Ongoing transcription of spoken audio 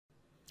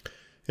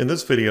In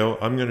this video,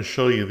 I'm going to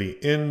show you the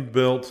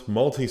inbuilt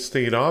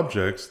multi-state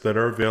objects that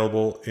are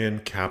available in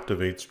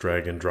Captivate's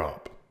drag and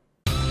drop.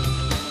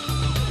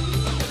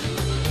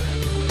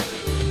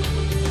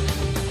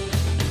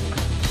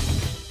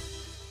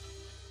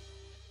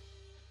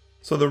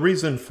 So the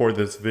reason for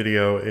this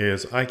video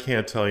is I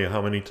can't tell you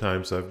how many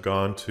times I've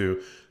gone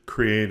to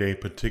create a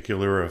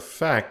particular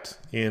effect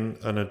in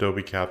an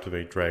Adobe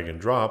Captivate drag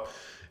and drop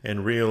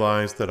and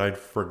realized that I'd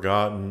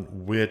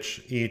forgotten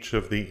which each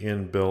of the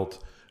inbuilt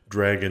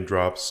drag and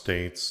drop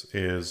states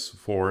is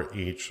for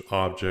each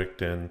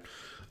object and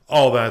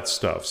all that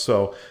stuff.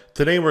 So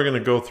today we're going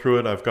to go through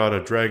it. I've got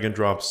a drag and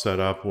drop set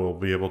up. We'll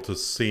be able to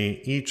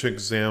see each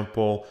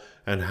example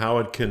and how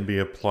it can be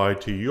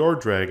applied to your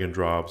drag and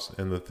drops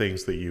and the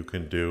things that you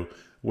can do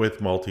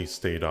with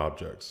multi-state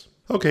objects.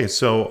 Okay,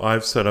 so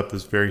I've set up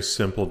this very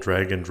simple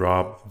drag and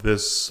drop.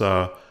 This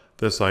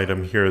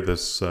item here,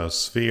 this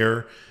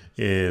sphere,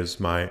 is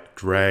my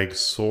drag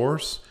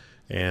source.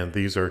 And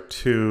these are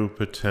two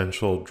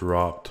potential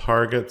drop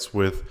targets,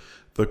 with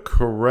the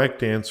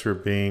correct answer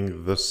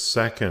being the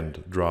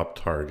second drop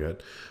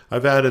target.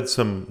 I've added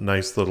some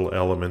nice little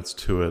elements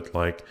to it,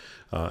 like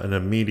an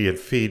immediate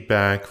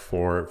feedback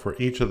for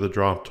each of the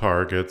drop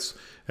targets.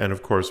 And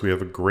of course, we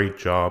have a great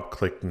job,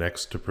 click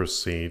next to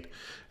proceed.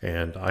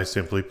 And I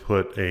simply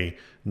put a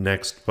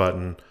next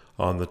button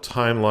on the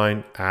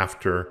timeline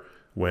after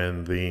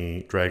when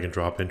the drag and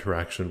drop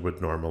interaction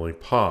would normally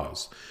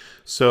pause.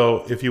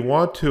 So if you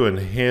want to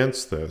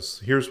enhance this,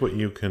 here's what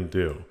you can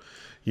do.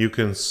 You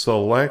can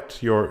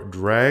select your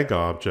drag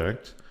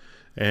object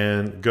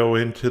and go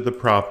into the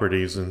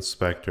Properties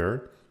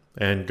Inspector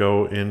and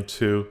go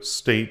into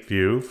State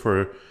View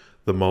for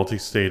the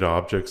multi-state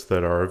objects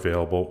that are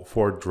available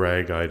for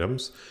drag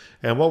items.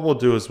 And what we'll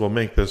do is we'll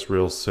make this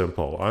real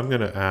simple. I'm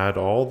going to add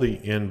all the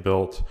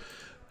inbuilt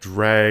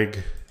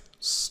drag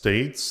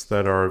states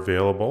that are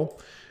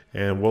available,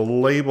 and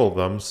we'll label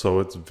them so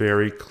it's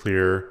very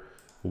clear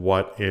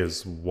what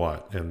is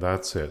what, and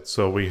that's it.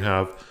 So we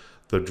have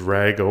the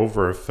drag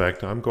over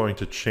effect. I'm going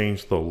to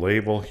change the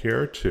label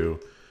here to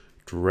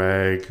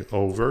drag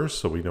over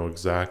so we know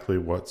exactly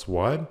what's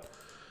what.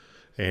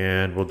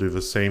 And we'll do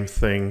the same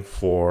thing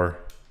for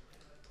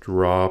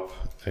drop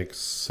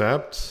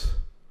accept,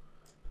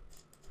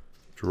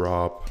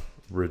 drop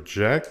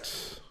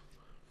reject,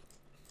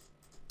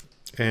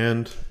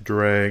 and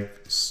drag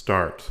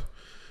start.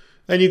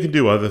 And you can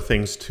do other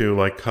things too,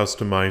 like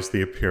customize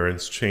the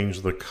appearance,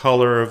 change the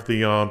color of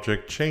the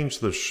object, change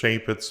the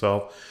shape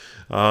itself,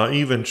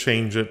 even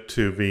change it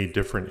to be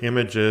different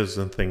images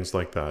and things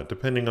like that,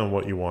 depending on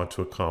what you want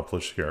to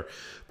accomplish here.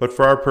 But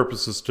for our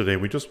purposes today,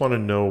 we just want to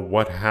know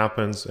what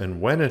happens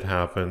and when it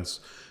happens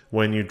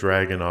when you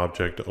drag an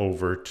object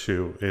over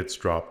to its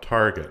drop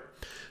target.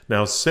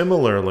 Now,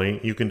 similarly,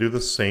 you can do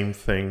the same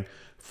thing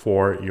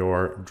for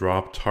your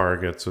drop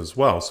targets as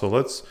well. So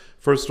let's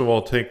first of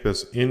all take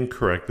this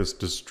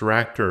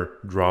distractor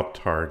drop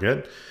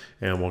target,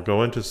 and we'll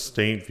go into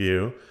State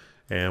View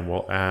and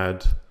we'll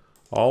add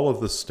all of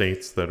the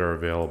states that are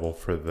available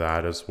for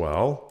that as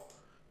well.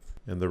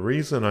 And the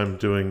reason I'm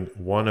doing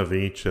one of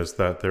each is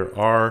that there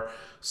are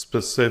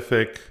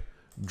specific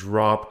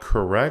drop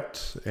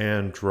correct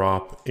and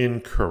drop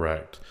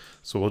incorrect.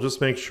 So we'll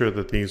just make sure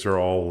that these are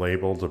all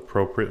labeled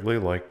appropriately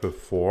like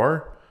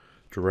before.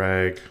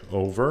 Drag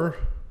over,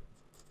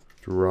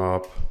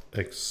 drop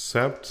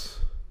accept,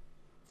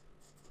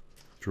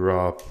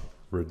 drop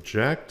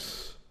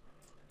reject,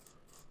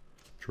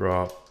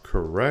 drop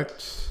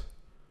correct,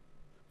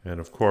 and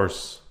of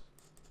course,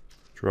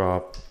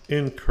 drop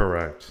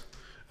incorrect.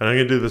 And I'm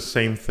going to do the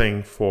same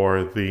thing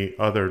for the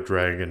other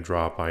drag and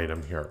drop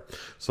item here.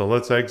 So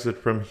let's exit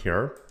from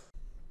here.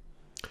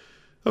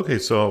 Okay,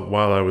 so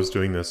while I was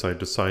doing this, I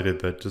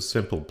decided that just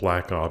simple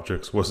black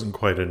objects wasn't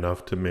quite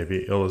enough to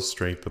maybe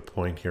illustrate the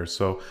point here.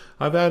 So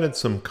I've added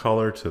some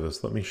color to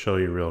this. Let me show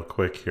you real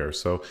quick here.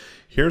 So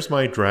here's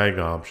my drag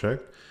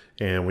object,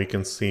 and we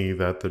can see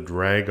that the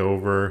drag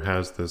over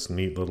has this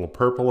neat little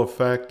purple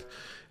effect,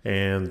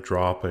 and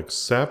drop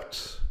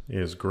accept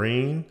is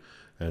green,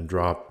 and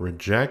drop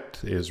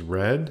reject is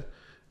red,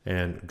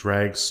 and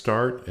drag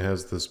start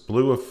has this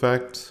blue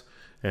effect,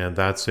 and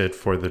that's it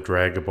for the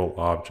draggable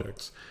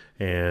objects.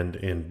 And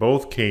in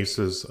both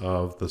cases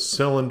of the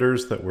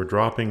cylinders that we're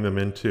dropping them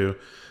into,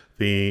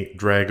 the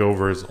drag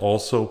over is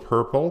also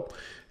purple.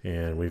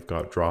 And we've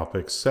got drop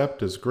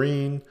accept as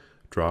green,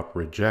 drop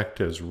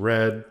reject as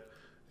red,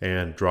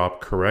 and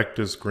drop correct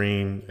as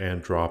green,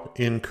 and drop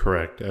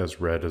incorrect as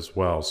red as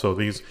well. So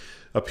these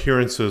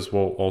appearances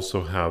will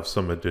also have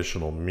some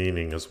additional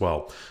meaning as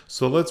well.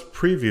 So let's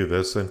preview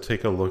this and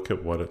take a look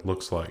at what it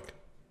looks like.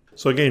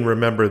 So again,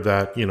 remember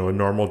that, a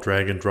normal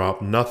drag and drop,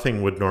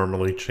 nothing would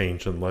normally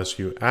change unless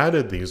you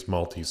added these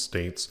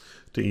multi-states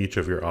to each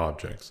of your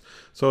objects.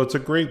 So it's a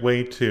great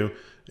way to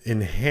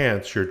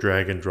enhance your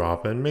drag and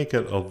drop and make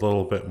it a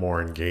little bit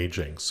more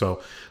engaging.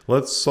 So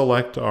let's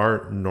select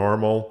our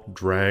normal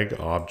drag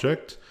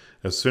object.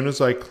 As soon as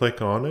I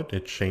click on it,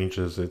 it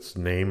changes its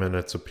name and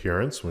its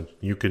appearance.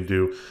 You can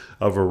do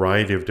a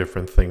variety of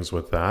different things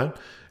with that.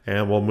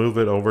 and we'll move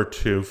it over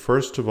to,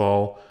 first of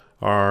all,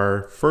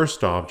 our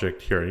first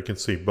object here. You can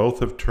see both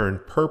have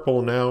turned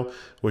purple now,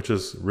 which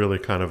is really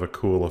kind of a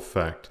cool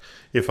effect.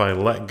 If I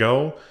let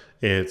go,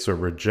 it's a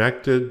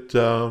rejected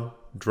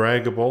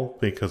draggable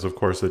because of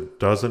course it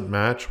doesn't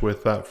match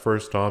with that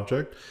first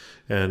object,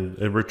 and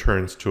it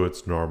returns to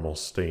its normal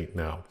state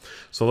now.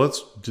 So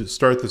let's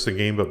start this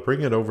again, but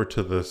bring it over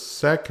to the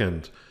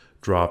second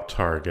drop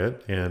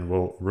target, and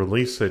we'll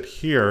release it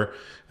here.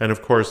 And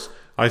of course,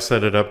 I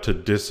set it up to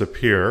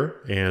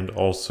disappear and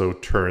also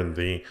turn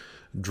the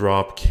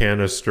drop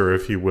canister,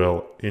 if you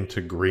will,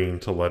 into green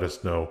to let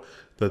us know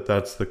that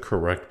that's the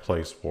correct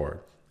place for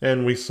it.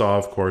 And we saw,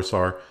 of course,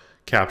 our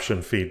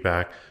caption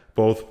feedback,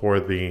 both for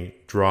the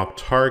drop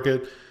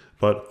target,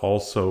 but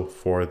also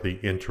for the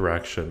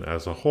interaction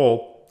as a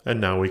whole. And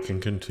now we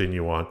can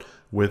continue on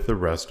with the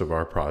rest of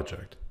our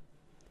project.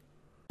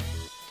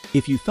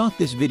 If you thought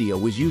this video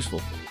was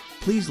useful,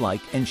 please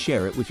like and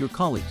share it with your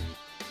colleagues.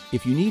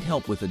 If you need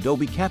help with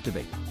Adobe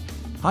Captivate,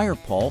 hire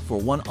Paul for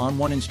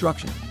one-on-one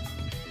instruction.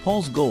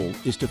 Paul's goal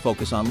is to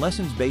focus on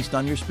lessons based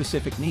on your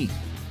specific needs.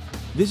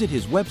 Visit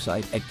his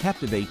website at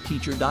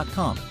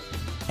captivateteacher.com,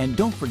 and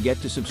don't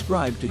forget to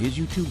subscribe to his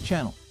YouTube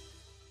channel.